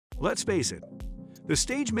Let's face it, the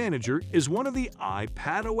Stage Manager is one of the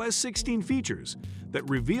iPadOS 16 features that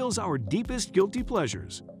reveals our deepest guilty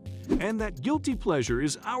pleasures. And that guilty pleasure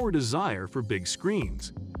is our desire for big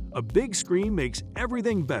screens. A big screen makes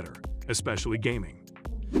everything better, especially gaming.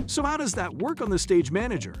 So how does that work on the Stage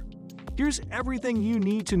Manager? Here's everything you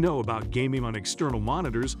need to know about gaming on external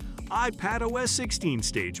monitors iPadOS 16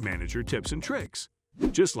 Stage Manager tips and tricks,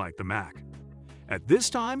 just like the Mac. At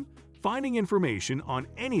this time, finding information on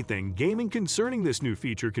anything gaming concerning this new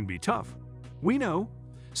feature can be tough. We know.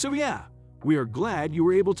 So yeah, we are glad you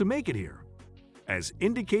were able to make it here. As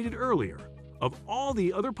indicated earlier, of all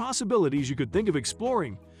the other possibilities you could think of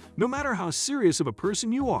exploring, no matter how serious of a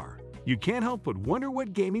person you are, you can't help but wonder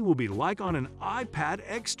what gaming will be like on an iPad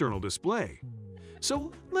external display.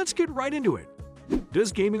 So let's get right into it.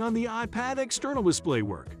 Does gaming on the iPad external display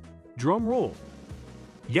work? Drum roll.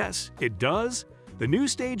 Yes, it does. The new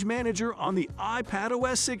Stage Manager on the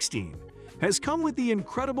iPadOS 16 has come with the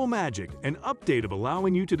incredible magic and update of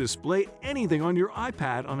allowing you to display anything on your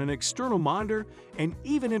iPad on an external monitor and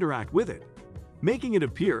even interact with it, making it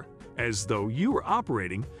appear as though you were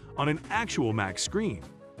operating on an actual Mac screen.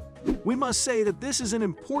 We must say that this is an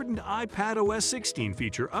important iPadOS 16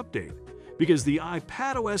 feature update because the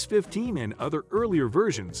iPadOS 15 and other earlier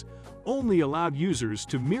versions only allowed users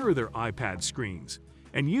to mirror their iPad screens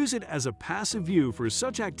and use it as a passive view for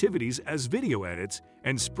such activities as video edits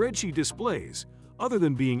and spreadsheet displays, other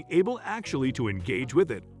than being able actually to engage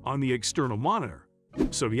with it on the external monitor.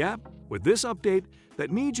 So yeah, with this update,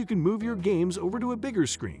 that means you can move your games over to a bigger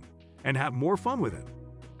screen and have more fun with it.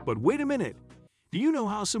 But wait a minute, do you know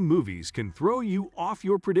how some movies can throw you off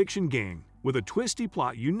your prediction game with a twisty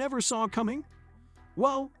plot you never saw coming?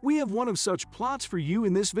 Well, we have one of such plots for you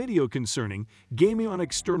in this video concerning gaming on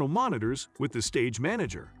external monitors with the Stage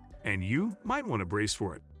Manager, and you might want to brace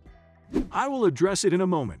for it. I will address it in a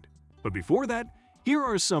moment, but before that, here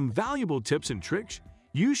are some valuable tips and tricks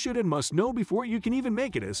you should and must know before you can even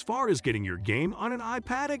make it as far as getting your game on an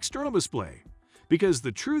iPad external display, because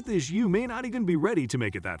the truth is you may not even be ready to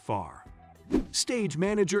make it that far. Stage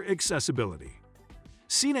Manager accessibility.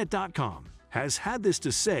 CNET.com has had this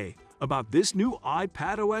to say about this new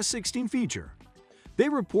iPadOS 16 feature. They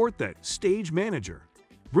report that Stage Manager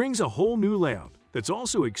brings a whole new layout that's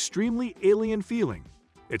also extremely alien feeling.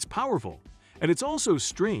 It's powerful, and it's also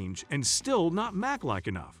strange and still not Mac-like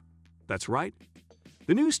enough. That's right.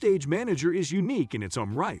 The new Stage Manager is unique in its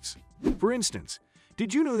own rights. For instance,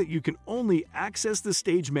 did you know that you can only access the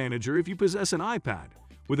Stage Manager if you possess an iPad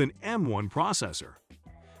with an M1 processor?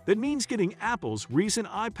 That means getting Apple's recent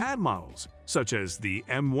iPad models, such as the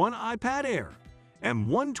M1 iPad Air,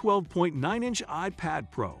 M1 12.9-inch iPad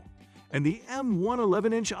Pro, and the M1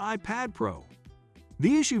 11-inch iPad Pro.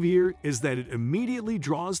 The issue here is that it immediately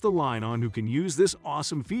draws the line on who can use this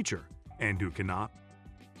awesome feature and who cannot.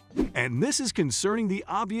 And this is concerning the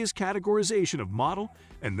obvious categorization of model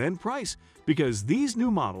and then price, because these new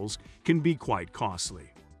models can be quite costly.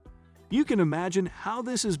 You can imagine how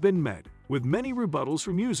this has been met with many rebuttals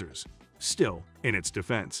from users. Still, in its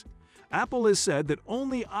defense, Apple has said that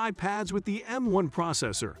only iPads with the M1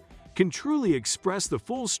 processor can truly express the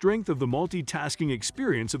full strength of the multitasking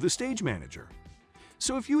experience of the Stage Manager.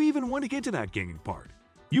 So if you even want to get to that gaming part,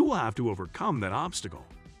 you will have to overcome that obstacle.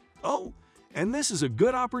 Oh, and this is a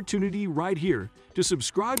good opportunity right here to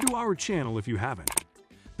subscribe to our channel if you haven't.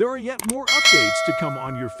 There are yet more updates to come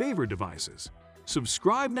on your favorite devices.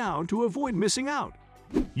 Subscribe now to avoid missing out.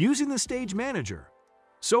 Using the Stage Manager.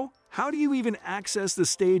 So, how do you even access the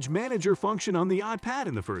Stage Manager function on the iPad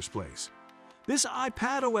in the first place? This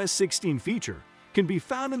iPadOS 16 feature can be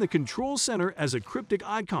found in the Control Center as a cryptic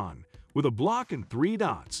icon with a block and 3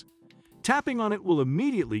 dots. Tapping on it will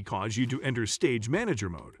immediately cause you to enter Stage Manager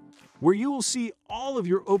mode, where you will see all of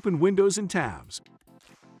your open windows and tabs.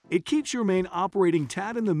 It keeps your main operating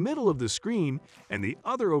tab in the middle of the screen and the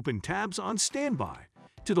other open tabs on standby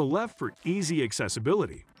to the left for easy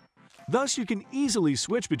accessibility. Thus, you can easily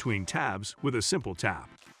switch between tabs with a simple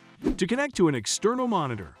tap. To connect to an external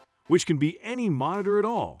monitor, which can be any monitor at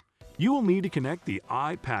all, you will need to connect the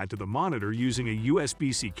iPad to the monitor using a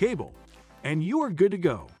USB-C cable, and you are good to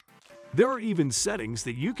go. There are even settings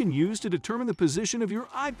that you can use to determine the position of your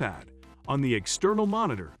iPad on the external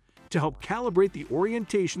monitor to help calibrate the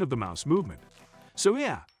orientation of the mouse movement. So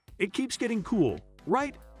yeah, it keeps getting cool,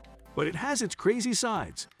 right? But it has its crazy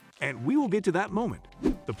sides, and we will get to that moment,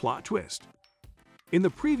 the plot twist. In the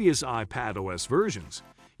previous iPadOS versions,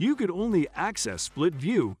 you could only access split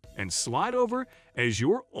view and slide over as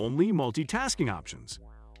your only multitasking options.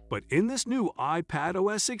 But in this new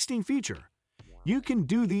iPadOS 16 feature, you can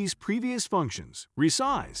do these previous functions,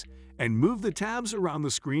 resize, and move the tabs around the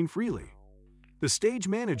screen freely. The Stage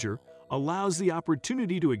Manager allows the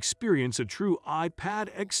opportunity to experience a true iPad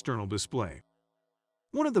external display.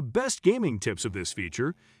 One of the best gaming tips of this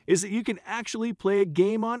feature is that you can actually play a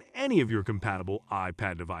game on any of your compatible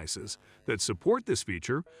iPad devices that support this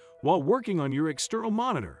feature while working on your external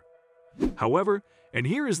monitor. However, and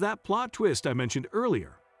here is that plot twist I mentioned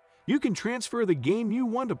earlier, you can transfer the game you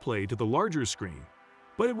want to play to the larger screen,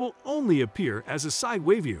 but it will only appear as a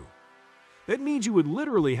sideway view. That means you would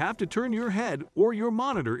literally have to turn your head or your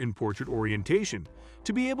monitor in portrait orientation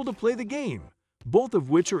to be able to play the game, both of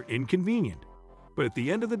which are inconvenient. But at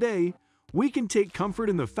the end of the day, we can take comfort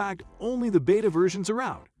in the fact only the beta versions are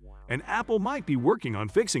out, and Apple might be working on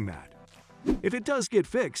fixing that. If it does get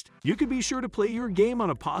fixed, you can be sure to play your game on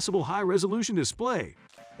a possible high-resolution display,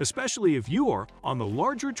 especially if you are on the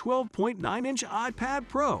larger 12.9-inch iPad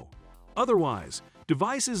Pro. Otherwise,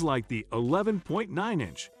 devices like the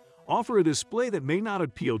 11.9-inch offer a display that may not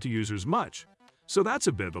appeal to users much, so that's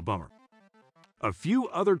a bit of a bummer. A few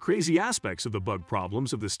other crazy aspects of the bug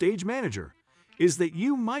problems of the Stage Manager is that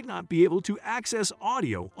you might not be able to access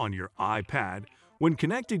audio on your iPad when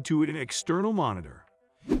connected to an external monitor.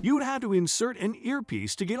 You would have to insert an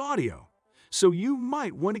earpiece to get audio, so you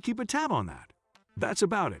might want to keep a tab on that. That's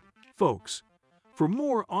about it, folks. For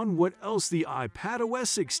more on what else the iPadOS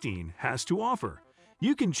 16 has to offer,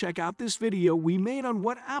 you can check out this video we made on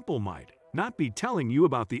what Apple might not be telling you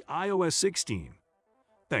about the iOS 16.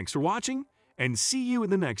 Thanks for watching, and see you in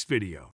the next video.